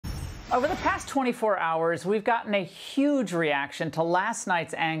Over the past 24 hours, we've gotten a huge reaction to last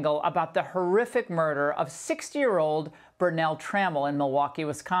night's angle about the horrific murder of 60-year-old Burnell Trammell in Milwaukee,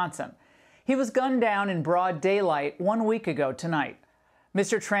 Wisconsin. He was gunned down in broad daylight 1 week ago tonight.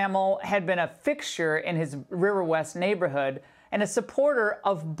 Mr. Trammell had been a fixture in his River West neighborhood and a supporter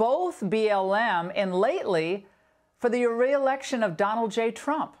of both BLM and lately for the re-election of Donald J.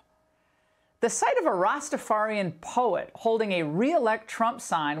 Trump. The sight of a Rastafarian poet holding a re-elect Trump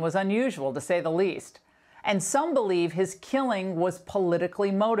sign was unusual, to say the least, and some believe his killing was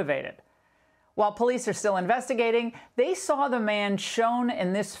politically motivated. While police are still investigating, they saw the man shown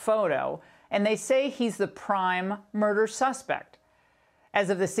in this photo, and they say he's the prime murder suspect.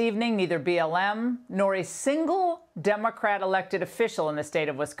 As of this evening, neither BLM nor a single Democrat elected official in the state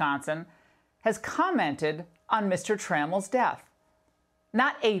of Wisconsin has commented on Mr. Trammell's death.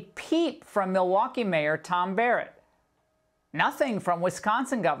 Not a peep from Milwaukee Mayor Tom Barrett. Nothing from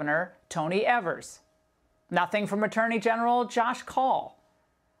Wisconsin Governor Tony Evers. Nothing from Attorney General Josh Kaul.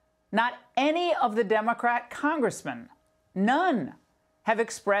 Not any of the Democrat congressmen, none, have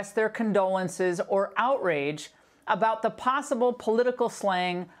expressed their condolences or outrage about the possible political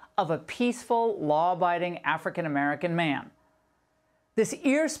slaying of a peaceful, law-abiding African-American man. This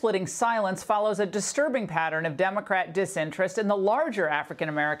ear-splitting silence follows a disturbing pattern of Democrat disinterest in the larger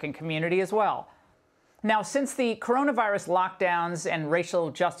African-American community as well. Now, since the coronavirus lockdowns and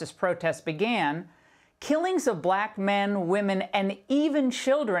racial justice protests began, killings of black men, women, and even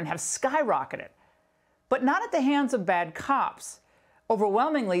children have skyrocketed, but not at the hands of bad cops.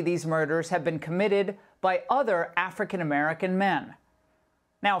 Overwhelmingly, these murders have been committed by other African-American men.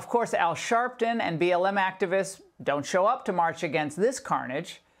 Now, of course, Al Sharpton and BLM activists don't show up to march against this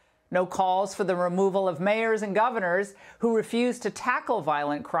carnage. No calls for the removal of mayors and governors who refuse to tackle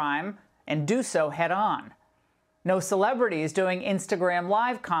violent crime and do so head on. No celebrities doing Instagram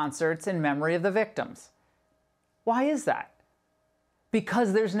Live concerts in memory of the victims. Why is that?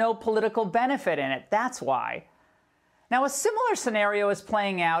 Because there's no political benefit in it, that's why. Now, a similar scenario is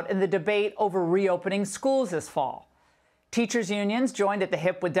playing out in the debate over reopening schools this fall. Teachers' unions, joined at the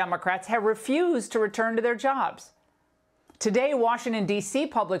hip with Democrats, have refused to return to their jobs. Today, Washington, D.C.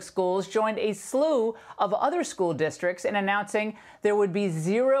 public schools joined a slew of other school districts in announcing there would be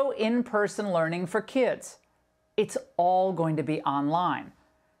zero in-person learning for kids. It's all going to be online.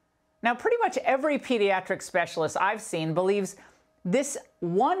 Now, pretty much every pediatric specialist I've seen believes this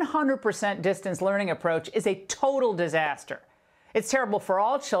 100% distance learning approach is a total disaster. It's terrible for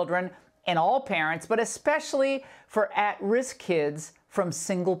all children and all parents, but especially for at-risk kids from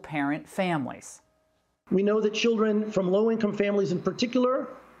single-parent families. We know that children from low-income families in particular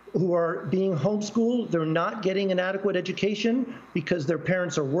who are being homeschooled, they're not getting an adequate education because their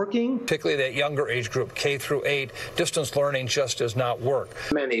parents are working. Particularly that younger age group, K through 8, distance learning just does not work.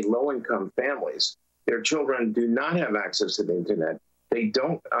 Many low-income families, their children do not have access to the internet. They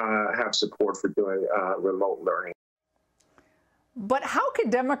don't have support for doing remote learning. But how could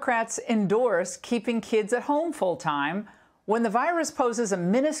Democrats endorse keeping kids at home full-time when the virus poses a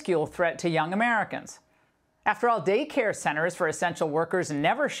minuscule threat to young Americans? After all, daycare centers for essential workers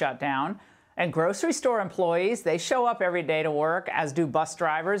never shut down, and grocery store employees, they show up every day to work, as do bus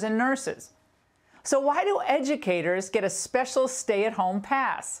drivers and nurses. So why do educators get a special stay-at-home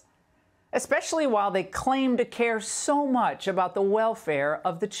pass? Especially while they claim to care so much about the welfare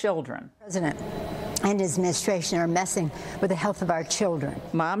of the children. President and his administration are messing with the health of our children.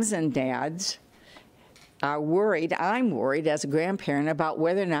 Moms and dads are worried, I'm worried as a grandparent, about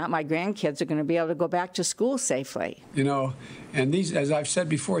whether or not my grandkids are going to be able to go back to school safely. You know, and these, as I've said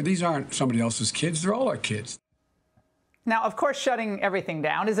before, these aren't somebody else's kids, they're all our kids. Now, of course, shutting everything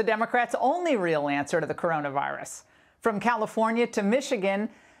down is the Democrats' only real answer to the coronavirus. From California to Michigan,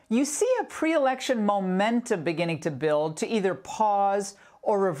 you see a pre-election momentum beginning to build to either pause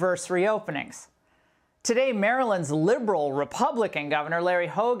or reverse reopenings. Today, Maryland's liberal Republican Governor Larry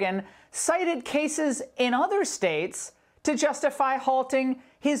Hogan cited cases in other states to justify halting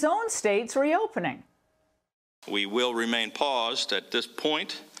his own state's reopening. We will remain paused at this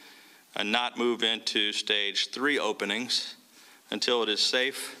point and not move into stage 3 openings until it is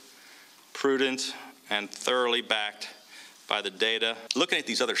safe, prudent, and thoroughly backed by the data. Looking at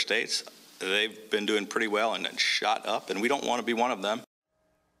these other states, they've been doing pretty well and shot up, and we don't want to be one of them.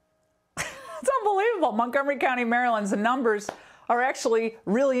 It's unbelievable. Montgomery County, Maryland's numbers are actually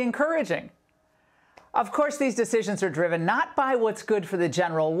really encouraging. Of course, these decisions are driven not by what's good for the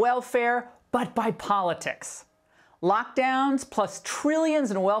general welfare, but by politics. Lockdowns plus trillions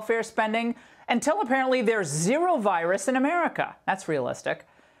in welfare spending until apparently there's zero virus in America. That's realistic.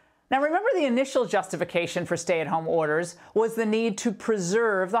 Now remember, the initial justification for stay-at-home orders was the need to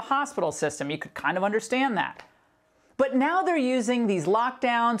preserve the hospital system. You could kind of understand that. But now they're using these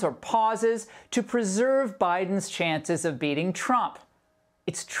lockdowns or pauses to preserve Biden's chances of beating Trump.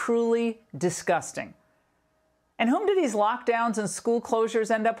 It's truly disgusting. And whom do these lockdowns and school closures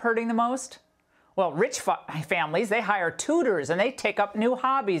end up hurting the most? Well, rich families, they hire tutors and they take up new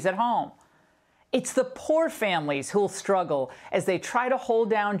hobbies at home. It's the poor families who'll struggle as they try to hold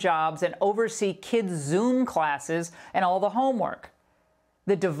down jobs and oversee kids' Zoom classes and all the homework.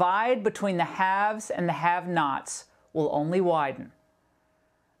 The divide between the haves and the have-nots will only widen.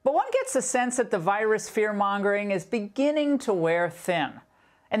 But one gets the sense that the virus fear-mongering is beginning to wear thin,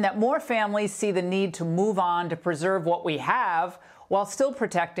 and that more families see the need to move on to preserve what we have while still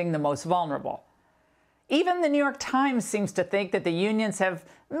protecting the most vulnerable. Even the New York Times seems to think that the unions have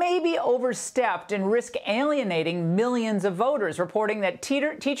maybe overstepped and risk alienating millions of voters, reporting that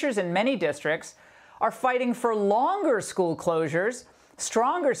teachers in many districts are fighting for longer school closures,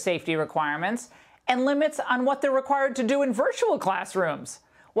 stronger safety requirements, and limits on what they're required to do in virtual classrooms,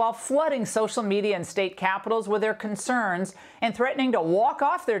 while flooding social media and state capitals with their concerns and threatening to walk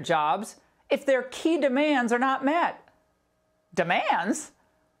off their jobs if their key demands are not met. Demands?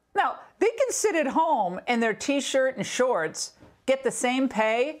 Now, they can sit at home in their t-shirt and shorts, get the same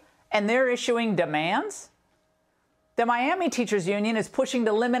pay, and they're issuing demands? The Miami Teachers Union is pushing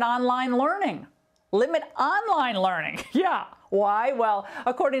to limit online learning. Limit online learning? Yeah. Why? Well,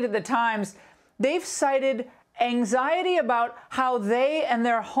 according to the Times, they've cited anxiety about how they and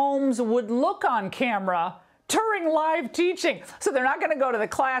their homes would look on camera during live teaching. So they're not going to go to the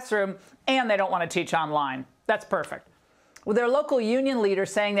classroom, and they don't want to teach online. That's perfect. With their local union leader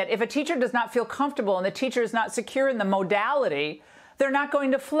saying that if a teacher does not feel comfortable and the teacher is not secure in the modality, they're not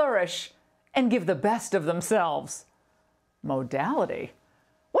going to flourish and give the best of themselves. Modality?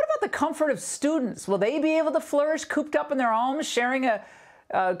 What about the comfort of students? Will they be able to flourish cooped up in their homes, sharing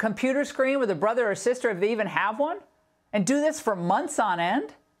a computer screen with a brother or sister if they even have one? And do this for months on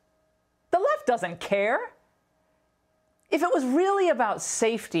end? The left doesn't care. If it was really about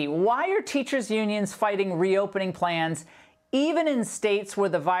safety, why are teachers' unions fighting reopening plans even in states where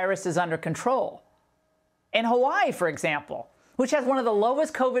the virus is under control? In Hawaii, for example, which has one of the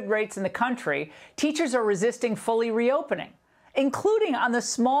lowest COVID rates in the country, teachers are resisting fully reopening, including on the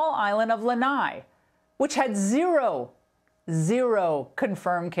small island of Lanai, which had zero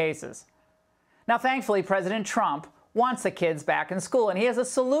confirmed cases. Now, thankfully, President Trump wants the kids back in school, and he has a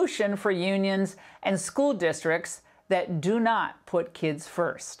solution for unions and school districts that do not put kids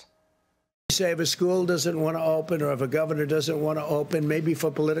first. Say if a school doesn't want to open, or if a governor doesn't want to open, maybe for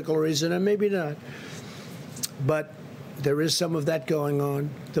political reason and maybe not, but there is some of that going on.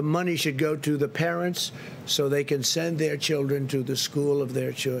 The money should go to the parents so they can send their children to the school of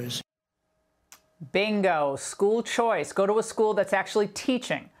their choice. Bingo, school choice. Go to a school that's actually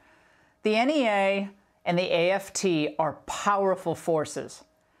teaching. The NEA and the AFT are powerful forces.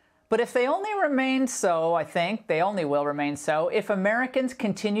 But if they only remain so, I think they only will remain so, if Americans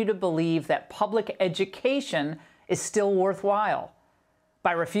continue to believe that public education is still worthwhile.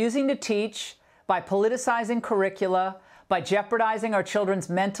 By refusing to teach, by politicizing curricula, by jeopardizing our children's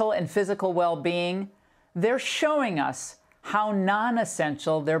mental and physical well-being, they're showing us how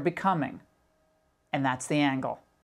non-essential they're becoming. And that's the angle.